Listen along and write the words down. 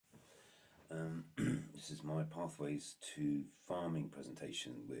This is my Pathways to Farming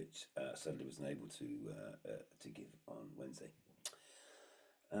presentation, which sadly wasn't able to give on Wednesday.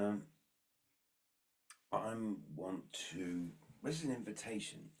 This is an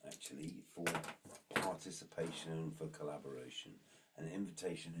invitation actually for participation, for collaboration, an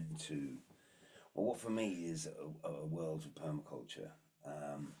invitation into what for me is a world of permaculture.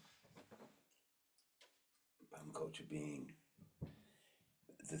 Permaculture being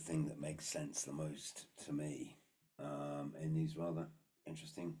the thing that makes sense the most to me in these rather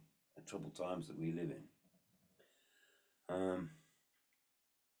interesting and troubled times that we live in.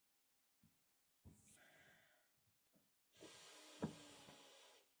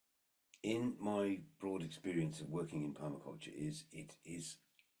 In my broad experience of working in permaculture, it is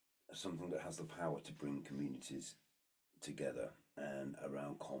something that has the power to bring communities together and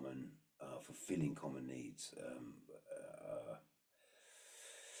around common, fulfilling common needs,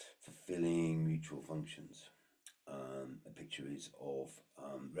 fulfilling mutual functions. A picture is of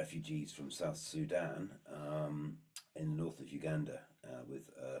refugees from South Sudan in the north of Uganda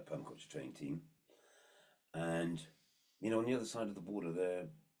with a permaculture training team. And, on the other side of the border, they're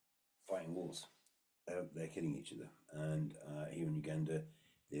fighting wars. They're killing each other. And here in Uganda,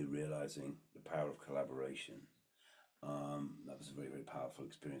 they're realizing the power of collaboration. That was a very, very powerful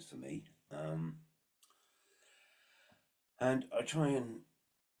experience for me. And I try and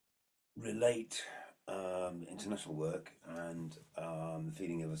relate international work and the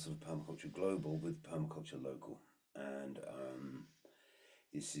feeling of a sort of permaculture global with permaculture local. And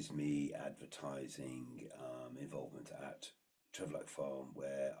this is me advertising involvement at Trevelack Farm,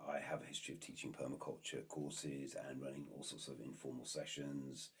 where I have a history of teaching permaculture courses and running all sorts of informal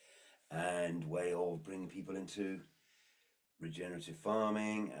sessions and way of bringing people into regenerative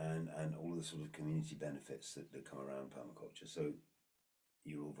farming and all of the sort of community benefits that come around permaculture. So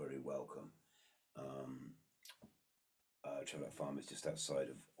you're all very welcome. Trevelack Farm is just outside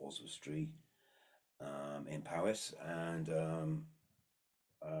of Oswestry in Powys, and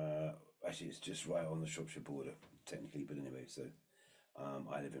actually it's just right on the Shropshire border, technically, but anyway, so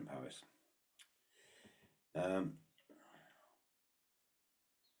I live in Powys.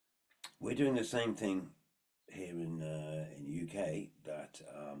 We're doing the same thing here in the UK that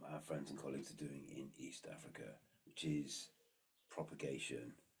our friends and colleagues are doing in East Africa, which is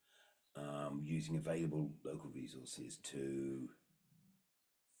propagation, using available local resources to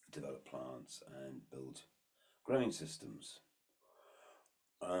develop plants and build growing systems.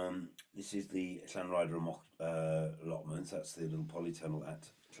 This is the Llanrydder allotments. That's the little polytunnel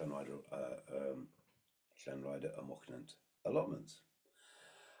at Llanrydder Machynlleth allotments.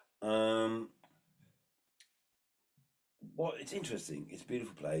 It's interesting. It's a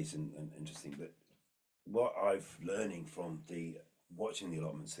beautiful place and interesting. But what I've learning from watching the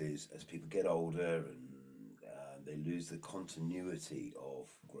allotments is as people get older and they lose the continuity of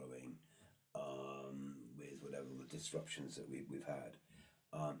growing with whatever the disruptions that we've had.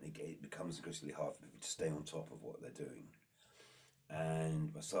 It becomes increasingly hard for people to stay on top of what they're doing.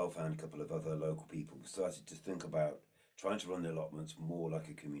 And myself and a couple of other local people started to think about trying to run the allotments more like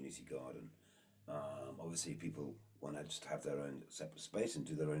a community garden. Obviously, people want to just have their own separate space and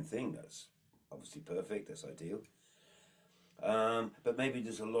do their own thing. That's obviously perfect, that's ideal. But maybe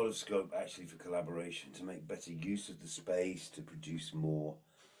there's a lot of scope actually for collaboration to make better use of the space, to produce more,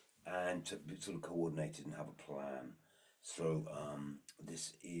 and to be sort of coordinated and have a plan. So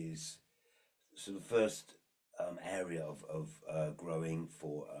this is sort of first area of growing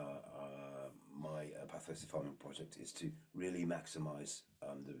for my Pathways to Farming project is to really maximise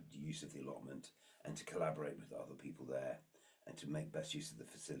the use of the allotment and to collaborate with other people there and to make best use of the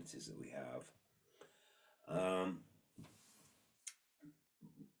facilities that we have.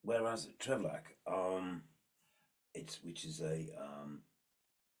 Whereas at Trevelack, which is a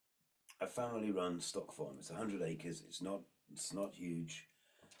family-run stock farm. It's 100 acres. It's not huge.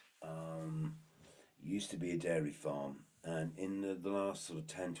 Used to be a dairy farm, and in the last sort of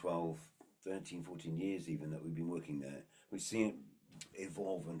 10, 12, 13, 14 years even that we've been working there, we've seen it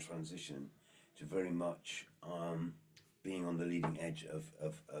evolve and transition to very much being on the leading edge of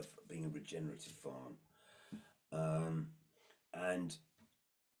being a regenerative farm. And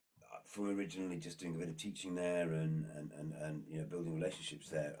from originally just doing a bit of teaching there and building relationships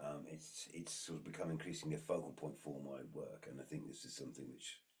there, it's sort of become increasingly a focal point for my work, and I think this is something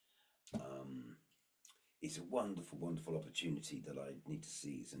which is a wonderful, wonderful opportunity that I need to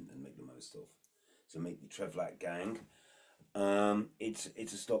seize and make the most of. So meet the Trevelack gang.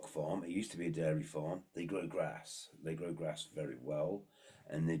 It's a stock farm. It used to be a dairy farm. They grow grass. They grow grass very well,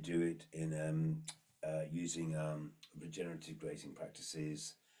 and they do it in using regenerative grazing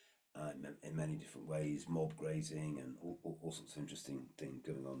practices in many different ways, mob grazing and all sorts of interesting things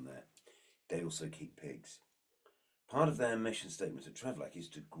going on there. They also keep pigs. Part of their mission statement at Trevlac is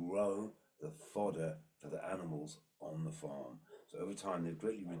to grow the fodder for the animals on the farm. So over time, they've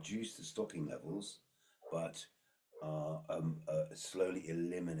greatly reduced the stocking levels, but slowly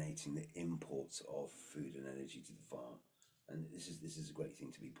eliminating the imports of food and energy to the farm. And this is a great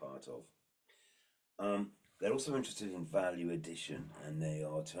thing to be part of. They're also interested in value addition, and they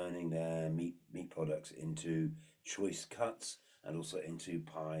are turning their meat products into choice cuts and also into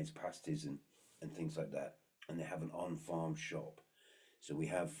pies, pasties, and things like that. And they have an on-farm shop. So we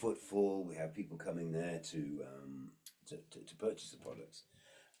have footfall, we have people coming there to purchase the products,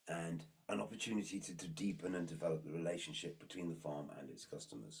 and an opportunity to deepen and develop the relationship between the farm and its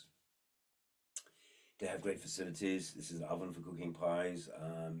customers. They have great facilities. This is an oven for cooking pies.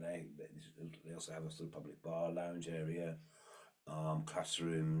 They also have a sort of public bar, lounge area,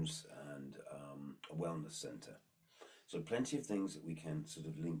 classrooms, and a wellness centre. So plenty of things that we can sort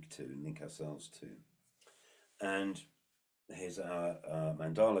of link ourselves to. And here's our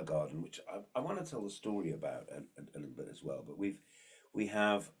mandala garden, which I want to tell the story about a little bit as well. But we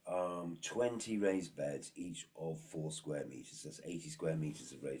have 20 raised beds, each of 4 square meters. That's 80 square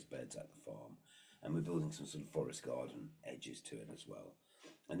meters of raised beds at the farm. And we're building some sort of forest garden edges to it as well.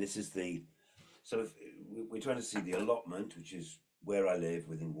 And this is we're trying to see the allotment, which is where I live,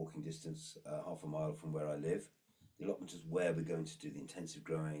 within walking distance, half a mile from where I live. The allotment is where we're going to do the intensive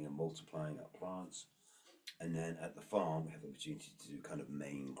growing and multiplying our plants. And then at the farm, we have the opportunity to do kind of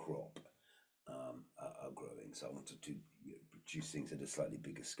main crop growing. So I wanted to produce things at a slightly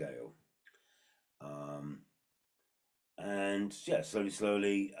bigger scale. And yeah,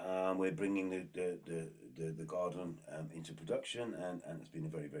 slowly, we're bringing the garden into production, and it's been a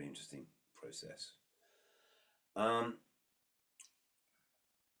very, very interesting process.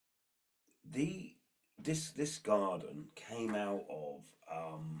 This garden came out of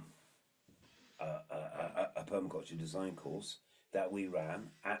a permaculture design course that we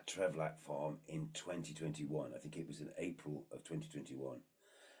ran at Trevlac Farm in 2021. I think it was in April of 2021.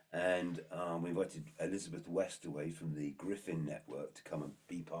 And we invited Elizabeth Westaway from the Griffin Network to come and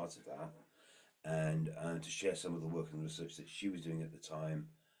be part of that, and to share some of the work and research that she was doing at the time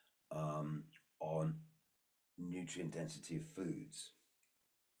on nutrient density of foods.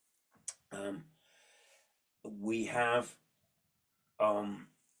 We have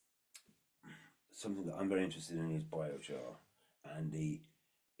something that I'm very interested in is biochar, and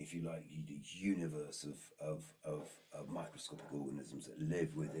if you like, the universe of microscopic organisms that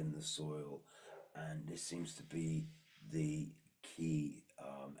live within the soil, and this seems to be the key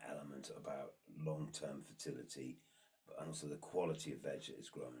element about long-term fertility, and also the quality of veg that is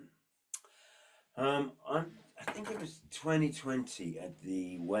grown. I think it was 2020 at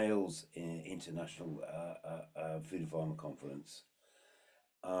the Wales International Food and Farmer Conference,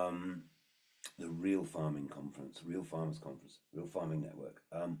 the Real Farming Conference, Real Farmers Conference, Real Farming Network.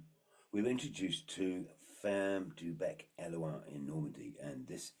 We were introduced to Ferme du Bec Eloin in Normandy, and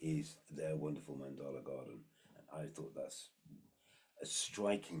this is their wonderful mandala garden. And I thought that's a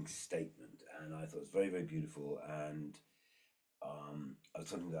striking statement, and I thought it was very, very beautiful, and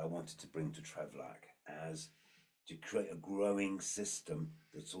something that I wanted to bring to Trevlac, as to create a growing system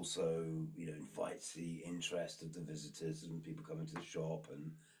that's also, invites the interest of the visitors and people coming to the shop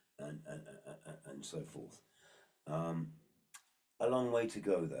and so forth. A long way to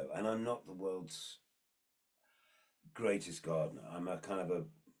go though, and I'm not the world's greatest gardener. I'm a kind of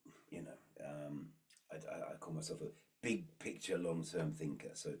I call myself a big picture, long-term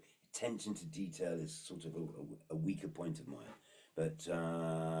thinker. So attention to detail is sort of a weaker point of mine, but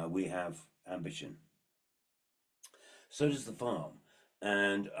we have ambition. So does the farm,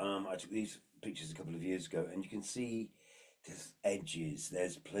 and I took these pictures a couple of years ago, and you can see there's edges,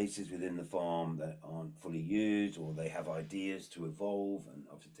 there's places within the farm that aren't fully used, or they have ideas to evolve, and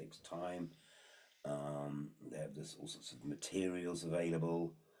often takes time. There's all sorts of materials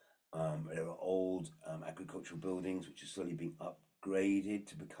available. There are old agricultural buildings which are slowly being upgraded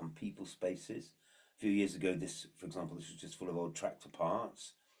to become people spaces. A few years ago, for example, this was just full of old tractor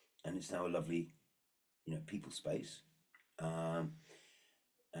parts, and it's now a lovely, people space.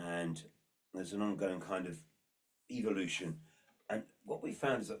 And there's an ongoing kind of evolution, and what we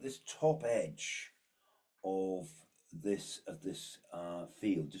found is that this top edge of this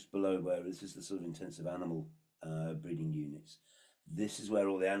field, just below where this is the sort of intensive animal breeding units, this is where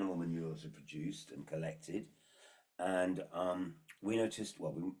all the animal manures are produced and collected, and we noticed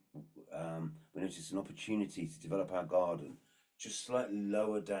we noticed an opportunity to develop our garden just slightly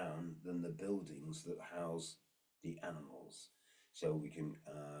lower down than the buildings that house the animals. So we can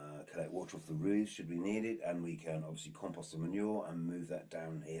collect water off the roofs should we need it, and we can obviously compost the manure and move that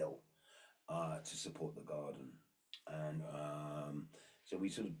downhill to support the garden. And so we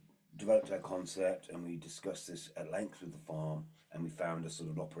sort of developed our concept, and we discussed this at length with the farm, and we found a sort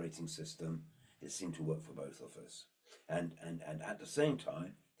of operating system that seemed to work for both of us. And at the same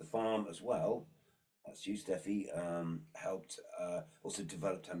time, the farm as well, that's you, Steffi, helped also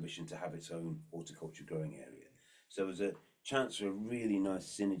developed ambition to have its own horticulture growing area. So it was a chance for a really nice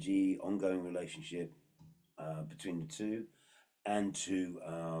synergy, ongoing relationship between the two, and to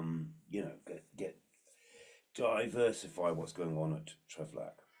get diversify what's going on at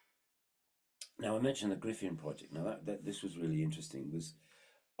Trevlack. Now I mentioned the Griffin project. Now that this was really interesting. Was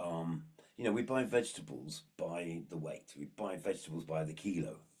we buy vegetables by the weight. We buy vegetables by the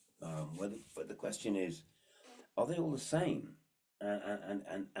kilo. But the question is, are they all the same?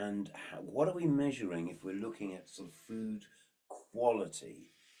 And what are we measuring if we're looking at sort of food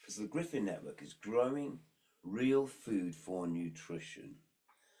quality? Because the Griffin network is growing real food for nutrition,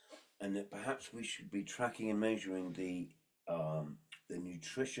 and that perhaps we should be tracking and measuring the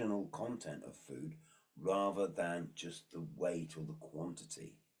nutritional content of food rather than just the weight or the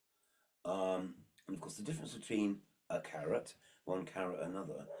quantity. And of course, the difference between a carrot, one carrot,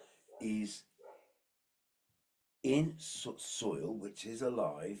 another, is in soil which is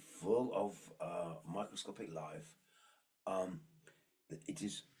alive, full of microscopic life. It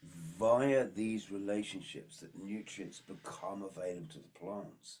is via these relationships that nutrients become available to the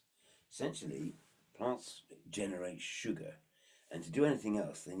plants. Essentially, plants generate sugar, and to do anything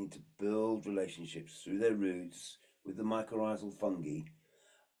else, they need to build relationships through their roots with the mycorrhizal fungi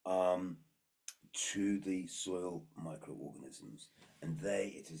to the soil microorganisms, and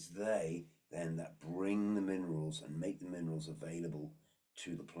it is they then that bring the minerals and make the minerals available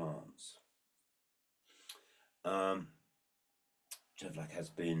to the plants. Trevlack has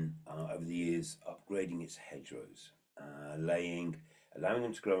been over the years upgrading its hedgerows, allowing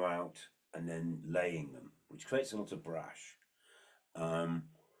them to grow out and then laying them, which creates a lot of brash.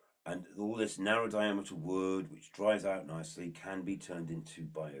 And all this narrow diameter wood, which dries out nicely, can be turned into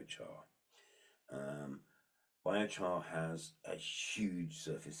biochar. Biochar has a huge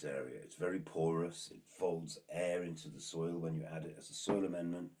surface area. It's very porous. It folds air into the soil when you add it as a soil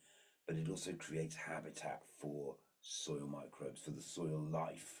amendment, but it also creates habitat for soil microbes, for the soil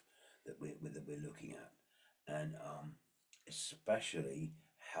life that we're looking at, and especially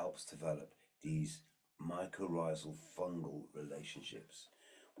helps develop these mycorrhizal fungal relationships,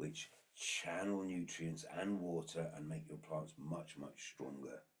 which channel nutrients and water and make your plants much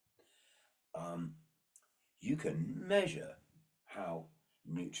stronger. You can measure how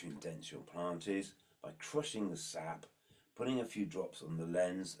nutrient dense your plant is by crushing the sap, putting a few drops on the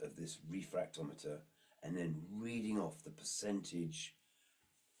lens of this refractometer, and then reading off the percentage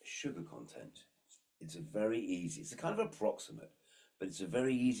sugar content. It's a very easy, it's a kind of approximate, but it's a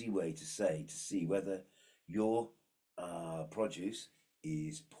very easy way to see whether your produce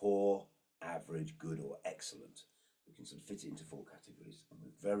is poor, average, good, or excellent. We can sort of fit it into 4 categories, and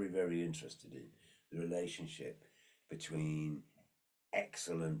we're very interested in the relationship between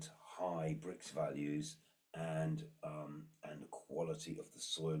excellent high Brix values and the quality of the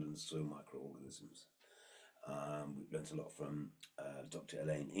soil and the soil microorganisms. We've learnt a lot from Dr.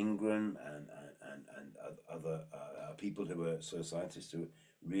 Elaine Ingram and other people who are soil scientists who are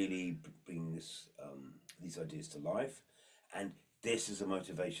really bringing these ideas to life. And this is a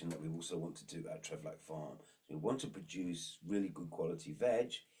motivation that we also want to do at Trevlack Farm. So we want to produce really good quality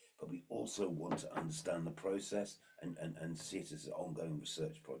veg, but we also want to understand the process and see it as an ongoing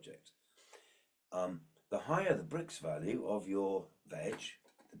research project. The higher the Brix value of your veg,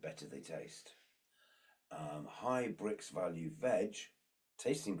 the better they taste. High Brix value veg,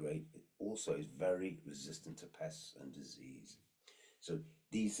 tasting great, it also is very resistant to pests and disease. So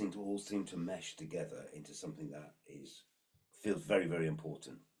these things all seem to mesh together into something that feels very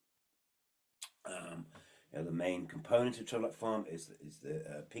important. The main component of Trevlack Farm is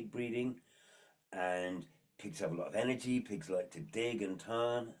the pig breeding, and pigs have a lot of energy. Pigs like to dig and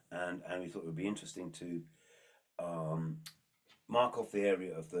turn, and we thought it would be interesting to mark off the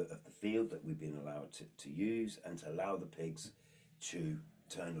area of the field that we've been allowed to use, and to allow the pigs to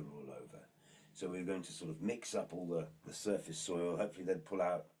turn it all over. So we're going to sort of mix up all the surface soil. Hopefully they'd pull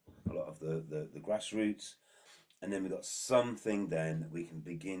out a lot of the grassroots, and then we've got something then that we can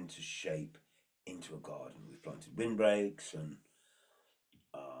begin to shape into a garden. We've planted windbreaks and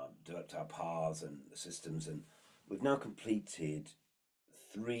developed our paths and systems, and we've now completed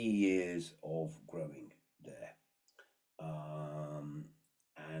 3 years of growing there.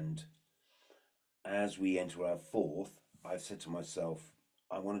 And as we enter our 4th, I've said to myself,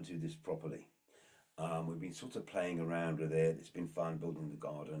 I want to do this properly. We've been sort of playing around with it. It's been fun building the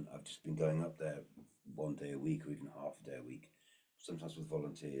garden. I've just been going up there 1 day a week or even half a day a week, sometimes with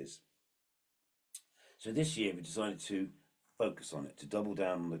volunteers. So this year we decided to focus on it, to double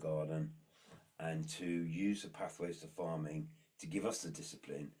down on the garden and to use the pathways to farming to give us the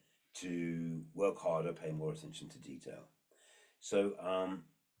discipline to work harder, pay more attention to detail. So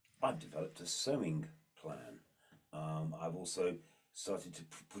I've developed a sewing plan. I've also started to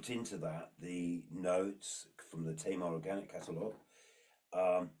put into that the notes from the Tamar Organic Catalogue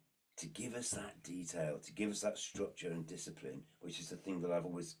to give us that detail, to give us that structure and discipline, which is the thing that I've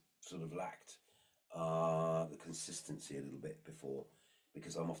always sort of lacked, the consistency a little bit before,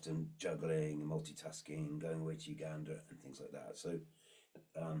 because I'm often juggling and multitasking, going away to Uganda and things like that. So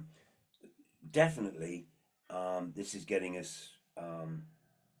definitely this is getting us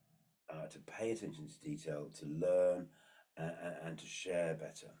to pay attention to detail, to learn and to share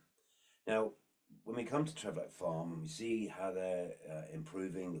better. Now, when we come to Trevlak Farm and we see how they're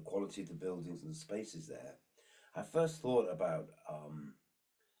improving the quality of the buildings and the spaces there, I first thought about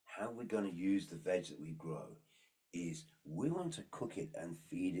how we're going to use the veg that we grow. Is we want to cook it and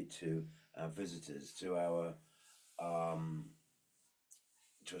feed it to our visitors, to our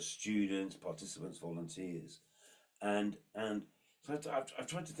students, participants, volunteers, and so I've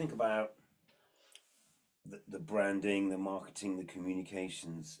tried to think about the branding, the marketing, the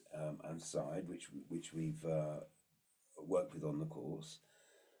communications and side, which we've worked with on the course,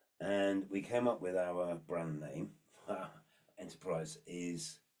 and we came up with our brand name. Enterprise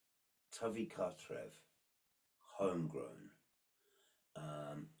is Tavi Kartrev, homegrown.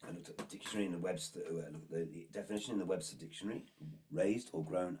 I looked at the dictionary in the Webster, the definition in the Webster dictionary: raised or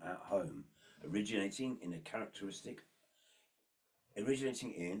grown at home, originating in or characteristic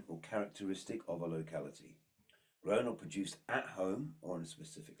of a locality, grown or produced at home or in a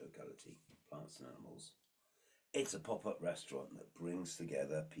specific locality, plants and animals. It's a pop-up restaurant that brings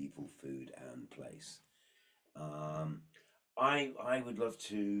together people, food, and place. I would love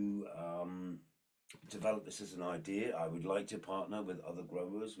to develop this as an idea. I would like to partner with other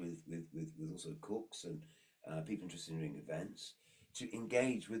growers, with also cooks and people interested in doing events, to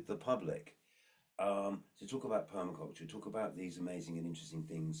engage with the public, to talk about permaculture, talk about these amazing and interesting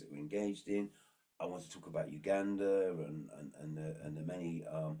things that we're engaged in. I want to talk about Uganda and the many.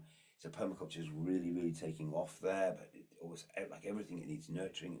 So permaculture is really taking off there, but it always, like everything, it needs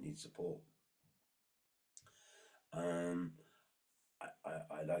nurturing, it needs support.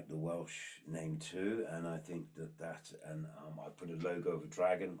 I like the Welsh name too, and I think that and I put a logo of a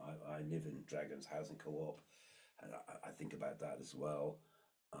dragon. I live in Dragon's Housing Co-op, and I think about that as well,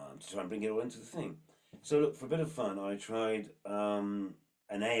 to try and bring it all into the thing. So look, for a bit of fun, I tried an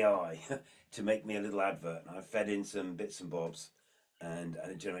AI to make me a little advert, and I fed in some bits and bobs, and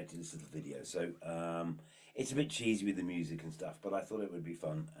it generated this little video. So it's a bit cheesy with the music and stuff, but I thought it would be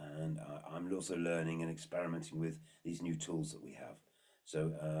fun, and I'm also learning and experimenting with these new tools that we have.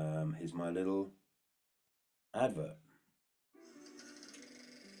 So here's my little advert.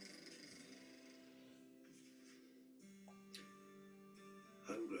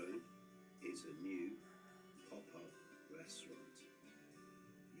 Homegrown is a new pop-up restaurant.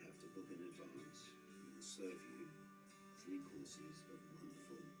 You have to book in advance. We will serve you 3 courses of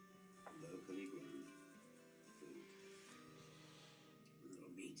wonderful, locally grown food. And there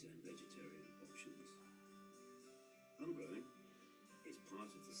are meat and vegetarian options. Homegrown is part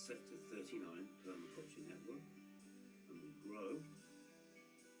of the Sector 39 Permaculture Network, and we grow at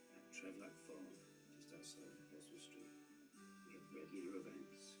Trevlak Farm, just outside of Boswell Street. We have regular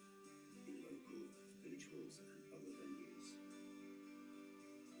events in local village halls and other venues.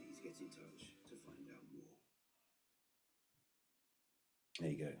 Please get in touch to find out more.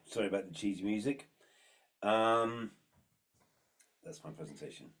 There you go. Sorry about the cheesy music. That's my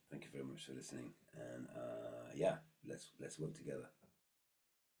presentation. Thank you very much for listening, and yeah, let's work together.